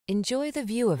Enjoy the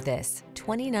view of this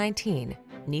 2019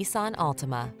 Nissan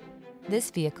Altima. This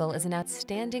vehicle is an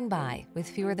outstanding buy with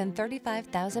fewer than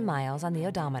 35,000 miles on the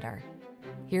odometer.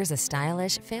 Here's a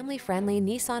stylish, family-friendly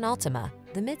Nissan Altima,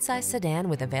 the midsize sedan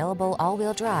with available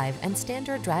all-wheel drive and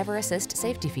standard driver assist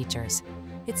safety features.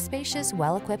 Its spacious,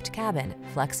 well-equipped cabin,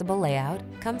 flexible layout,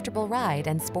 comfortable ride,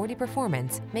 and sporty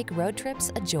performance make road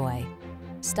trips a joy.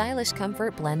 Stylish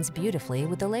comfort blends beautifully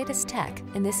with the latest tech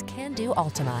in this can-do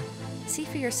Altima. See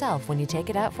for yourself when you take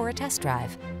it out for a test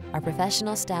drive. Our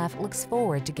professional staff looks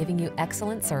forward to giving you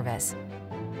excellent service.